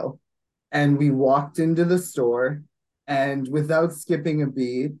style. And we walked into the store, and without skipping a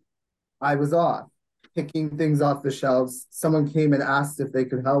beat, I was off, picking things off the shelves. Someone came and asked if they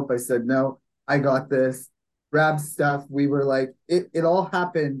could help. I said, no, I got this. Grabbed stuff. We were like, it all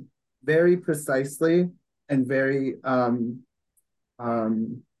happened very precisely and very, um,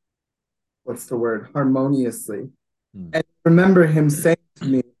 what's the word, harmoniously. And I remember him saying to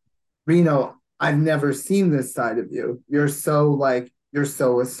me, Reno, I've never seen this side of you. You're so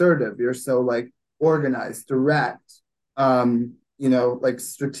assertive. You're so like organized, direct, like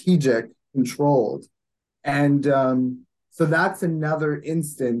strategic, controlled. And so that's another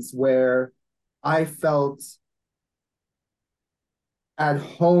instance where I felt at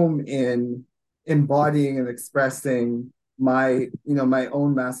home in embodying and expressing my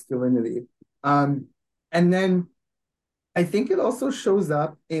own masculinity. And then I think it also shows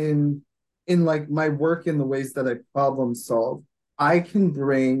up in like my work in the ways that I problem solve. I can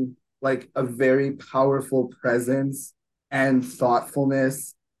bring like a very powerful presence and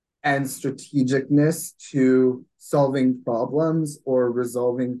thoughtfulness and strategicness to solving problems or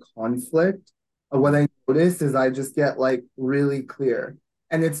resolving conflict. What I notice is I just get like really clear.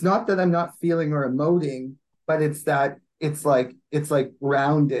 And it's not that I'm not feeling or emoting, but it's that it's like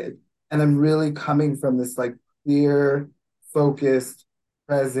grounded. And I'm really coming from this like clear, focused,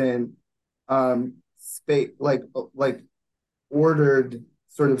 present, space, like ordered,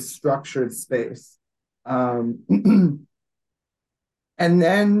 sort of structured space. Um, and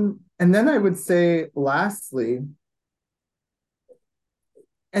then I would say lastly,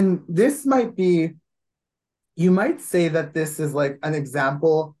 and this might be, you might say that this is like an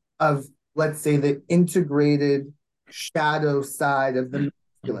example of, let's say, the integrated shadow side of the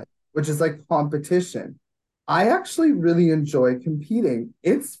masculine, which is like competition. I actually really enjoy competing.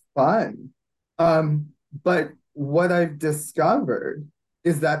 It's fun. But what I've discovered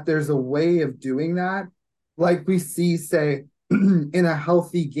is that there's a way of doing that, like we see, say, in a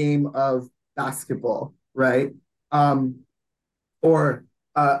healthy game of basketball, right? Or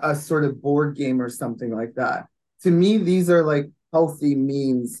a sort of board game or something like that. To me, these are like healthy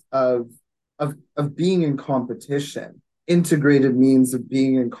means of being in competition, integrated means of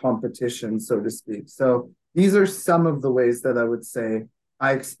being in competition, so to speak. So these are some of the ways that I would say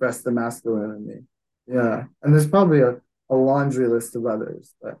I express the masculine in me. Yeah. And there's probably a laundry list of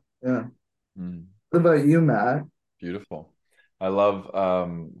others, but yeah. Mm. What about you, Matt? Beautiful. I love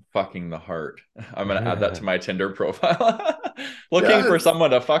fucking the heart. I'm gonna add that to my Tinder profile. Looking for Yes.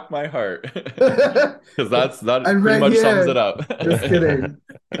 someone to fuck my heart. Because that I'm pretty right much sums it here. up. Just kidding.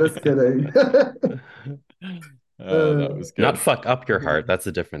 Just kidding. That was Not good. fuck up your heart. That's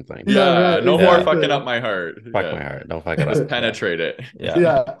a different thing. Yeah, Yeah, right. no more Yeah. fucking up Exactly. my heart. Fuck Yeah, my heart. Don't fuck it just up. Yeah. penetrate it.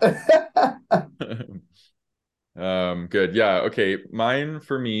 Yeah. Yeah. Good. Yeah. Okay. Mine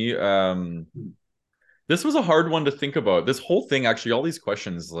for me. This was a hard one to think about. This whole thing, actually, all these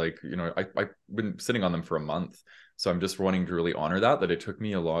questions, like, I've been sitting on them for a month. So I'm just wanting to really honor that it took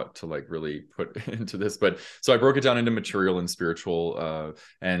me a lot to like really put into this. But so I broke it down into material and spiritual.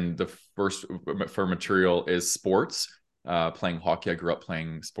 And the first for material is sports. Playing hockey. I grew up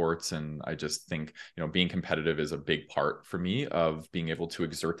playing sports, and I just think, being competitive is a big part for me of being able to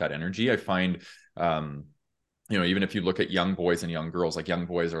exert that energy. I find, even if you look at young boys and young girls, like young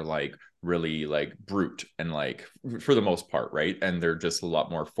boys are like really like brute and like for the most part, right? And they're just a lot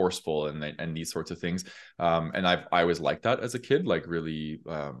more forceful and these sorts of things. And I was like that as a kid, like really,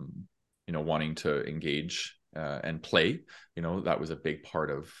 wanting to engage and play. That was a big part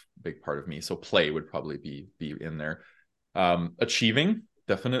of me. So play would probably be in there. Achieving,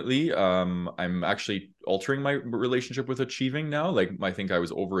 definitely. I'm actually altering my relationship with achieving now. Like, I think I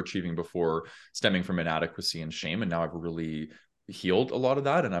was overachieving before, stemming from inadequacy and shame, and now I've really healed a lot of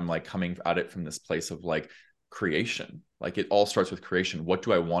that, and I'm like coming at it from this place of like creation. Like, it all starts with creation. What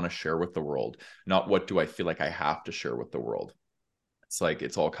do I want to share with the world, not what do I feel like I have to share with the world? It's like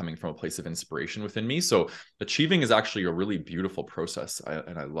it's all coming from a place of inspiration within me. So achieving is actually a really beautiful process.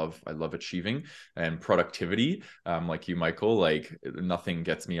 I love achieving and productivity. Like you, Michael, like nothing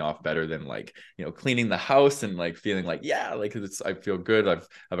gets me off better than like, cleaning the house and like feeling like, yeah, like I feel good. I've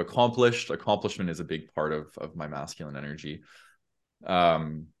accomplished. Accomplishment is a big part of my masculine energy.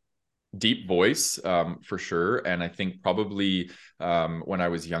 Deep voice, for sure. And I think probably when I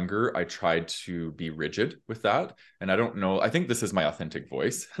was younger, I tried to be rigid with that. And I don't know, I think this is my authentic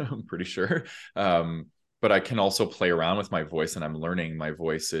voice. I'm pretty sure. But I can also play around with my voice, and I'm learning my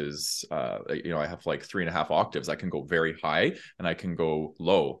voice is, I have like 3.5 octaves. I can go very high and I can go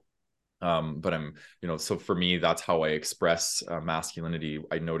low. But I'm, so for me, that's how I express masculinity.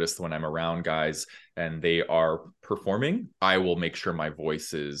 I notice when I'm around guys and they are performing, I will make sure my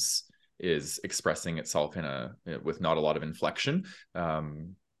voice is expressing itself with not a lot of inflection.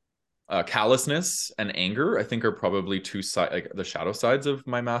 Callousness and anger, I think, are probably like the shadow sides of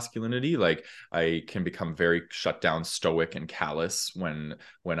my masculinity. Like, I can become very shut down, stoic, and callous when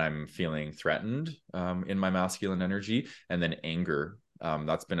I'm feeling threatened in my masculine energy. And then anger,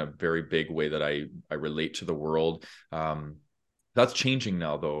 that's been a very big way that I relate to the world. That's changing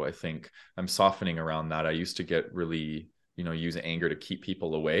now, though. I think I'm softening around that. I used to get really, use anger to keep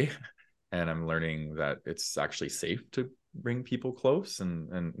people away. And I'm learning that it's actually safe to bring people close.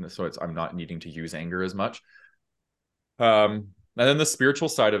 And so I'm not needing to use anger as much. And then the spiritual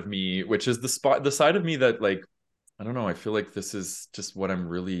side of me, which is the side of me that, like, I don't know, I feel like this is just what I'm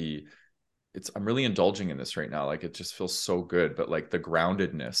really indulging in this right now. Like, it just feels so good. But like the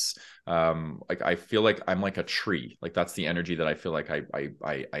groundedness, like I feel like I'm like a tree. Like, that's the energy that I feel like I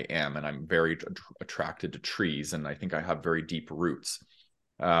am. And I'm very attracted to trees. And I think I have very deep roots.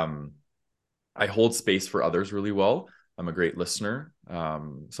 I hold space for others really well. I'm a great listener. So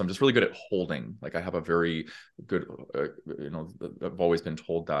I'm just really good at holding. Like, I have a very good, I've always been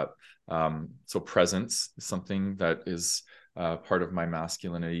told that. So presence is something that is part of my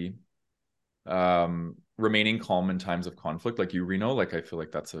masculinity. Remaining calm in times of conflict, like you, Reno, like I feel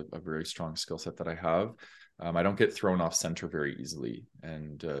like that's a very strong skill set that I have. I don't get thrown off center very easily,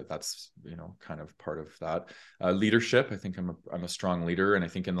 and that's, you know, kind of part of that. Leadership, I think I'm a strong leader, and I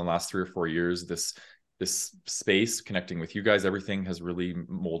think in the last 3 or 4 years, this space, connecting with you guys, everything has really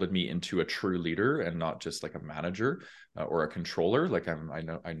molded me into a true leader and not just like a manager or a controller. Like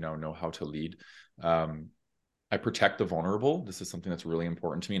I now know how to lead. I protect the vulnerable. This is something that's really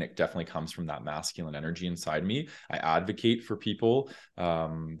important to me, and it definitely comes from that masculine energy inside me. I advocate for people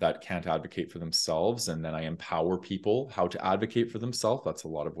that can't advocate for themselves, and then I empower people how to advocate for themselves. That's a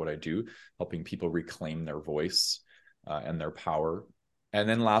lot of what I do, helping people reclaim their voice and their power. And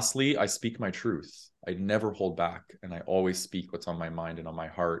then lastly, I speak my truth. I never hold back, and I always speak what's on my mind and on my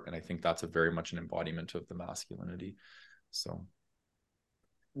heart. And I think that's a very much an embodiment of the masculinity. So,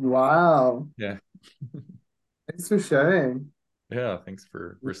 Wow. yeah. Thanks for sharing. Yeah, thanks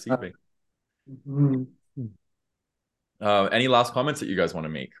for receiving. Mhm. Any last comments that you guys want to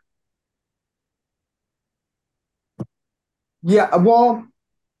make? Yeah, well,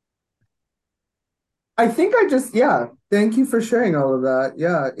 I think yeah, thank you for sharing all of that.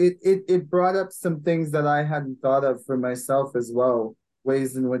 Yeah, it brought up some things that I hadn't thought of for myself as well,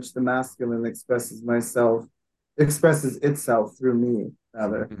 ways in which the masculine expresses itself through me,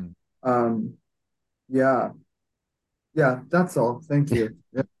 rather. Mm-hmm. Um, yeah, yeah, that's all. Thank you.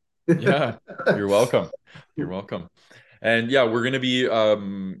 Yeah. Yeah, you're welcome. You're welcome. And yeah, we're going to be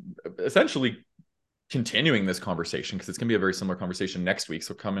essentially continuing this conversation, because it's going to be a very similar conversation next week.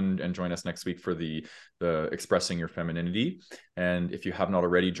 So come and join us next week for the expressing your femininity. And if you have not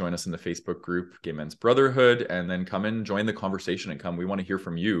already, join us in the Facebook group Gay Men's Brotherhood, and then come and join the conversation and come. We want to hear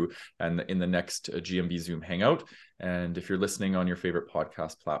from you and in the next GMB Zoom hangout. And if you're listening on your favorite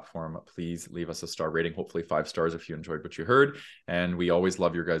podcast platform, please leave us a star rating, hopefully 5 stars if you enjoyed what you heard. And we always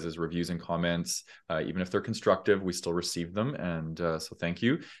love your guys' reviews and comments. Even if they're constructive, we still receive them. And so thank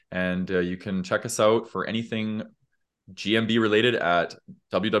you. And you can check us out for anything GMB related at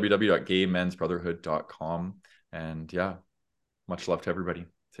www.gaymensbrotherhood.com. And yeah, much love to everybody.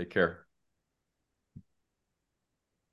 Take care.